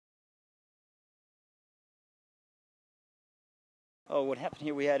Oh, what happened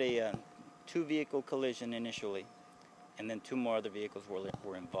here, we had a two-vehicle collision initially, and then two more other vehicles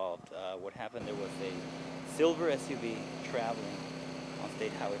were involved. What happened, there was a silver SUV traveling on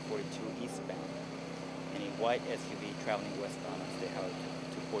State Highway 42 eastbound, and a white SUV traveling westbound on State Highway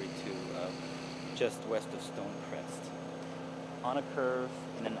 242 just west of Stonecrest, on a curve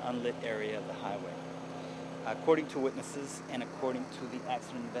in an unlit area of the highway. According to witnesses and according to the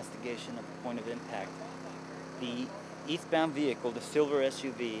accident investigation of the point of impact, the eastbound vehicle, the silver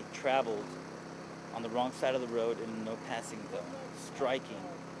SUV, traveled on the wrong side of the road in a no passing zone, striking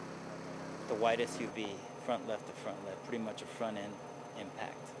the white SUV front left to front left, pretty much a front end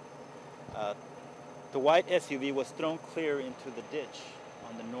impact. The white SUV was thrown clear into the ditch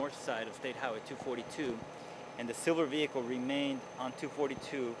on the north side of State Highway 242, and the silver vehicle remained on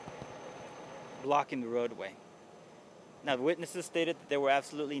 242, blocking the roadway. Now, the witnesses stated that there were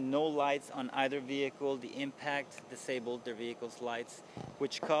absolutely no lights on either vehicle. The impact disabled their vehicle's lights,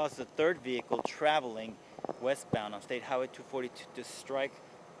 which caused the third vehicle traveling westbound on State Highway 242 to strike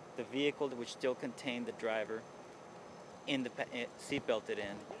the vehicle which still contained the driver in the seatbelted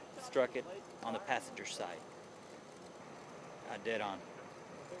in, struck it on the passenger side, dead on.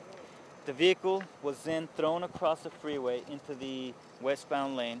 The vehicle was then thrown across the freeway into the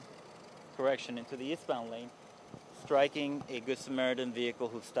westbound lane, into the eastbound lane, striking a Good Samaritan vehicle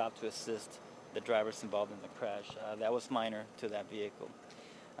who stopped to assist the drivers involved in the crash. That was minor to that vehicle.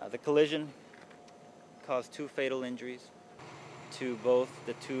 The collision caused two fatal injuries to both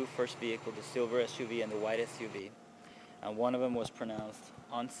the two first vehicles, the silver SUV and the white SUV. One of them was pronounced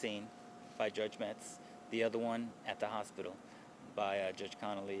on scene by Judge Metz, the other one at the hospital by Judge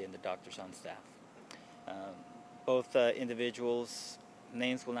CONNLEY and the doctors on staff. Both individuals'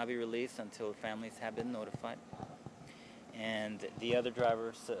 names will not be released until families have been notified. And the other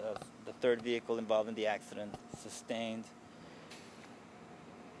driver, the third vehicle involved in the accident, sustained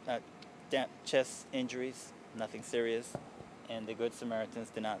chest injuries, nothing serious, and the Good Samaritans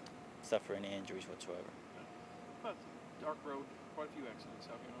did not suffer any injuries whatsoever. But dark road, quite a few accidents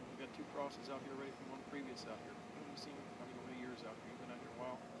out here. We've got two crosses out here already from one previous out here. You've seen, how many years out here? You've been out here a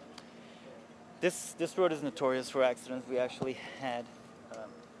while. This road is notorious for accidents. We actually had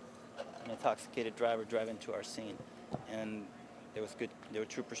an intoxicated driver drive into our scene, and there were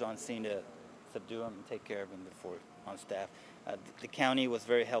troopers on scene to subdue him and take care of him before on staff. The county was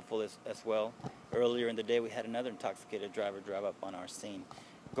very helpful as well. Earlier in the day, we had another intoxicated driver drive up on our scene,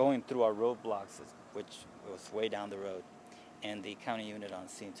 going through our roadblocks, which was way down the road, and the county unit on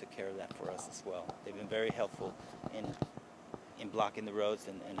scene took care of that for us as well. They've been very helpful in blocking the roads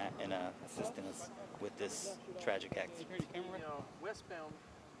and assisting us with this tragic accident. Westbound,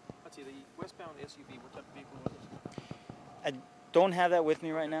 let's see, the westbound SUV, what type of vehicle was it? I don't have that with me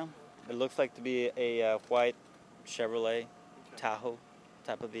right now. It looks like to be a white Chevrolet Tahoe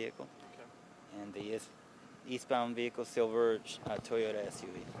type of vehicle. Okay. And the eastbound vehicle, silver Toyota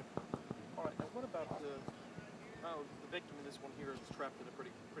SUV. All right, now what about the victim in this one here is trapped in a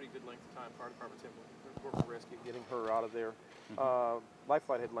pretty good length of time. Fire department's able to rescue, getting her out of there. Mm-hmm. Life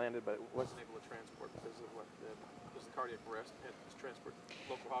flight had landed, but it wasn't able to transport because of because the cardiac arrest. It had to transport to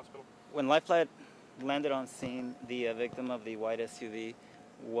the local hospital. When life flight landed on scene, the victim of the white SUV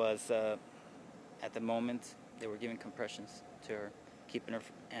was, at the moment, they were giving compressions to her, keeping her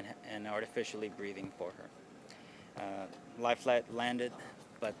and artificially breathing for her. Life flight landed,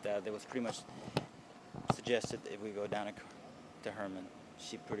 but there was pretty much suggested if we go down to Herman.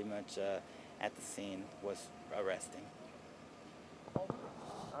 She pretty much at the scene was arresting.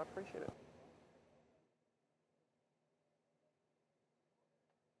 I appreciate it.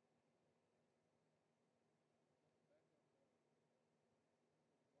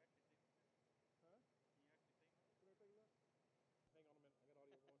 Hang on a minute, I got audio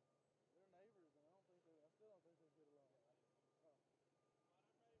going. They're neighbors, and I still don't think they get along.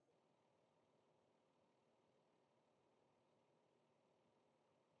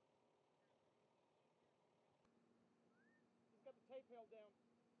 He's got the tape held down.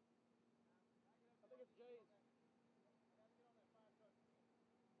 I think it's Jay's.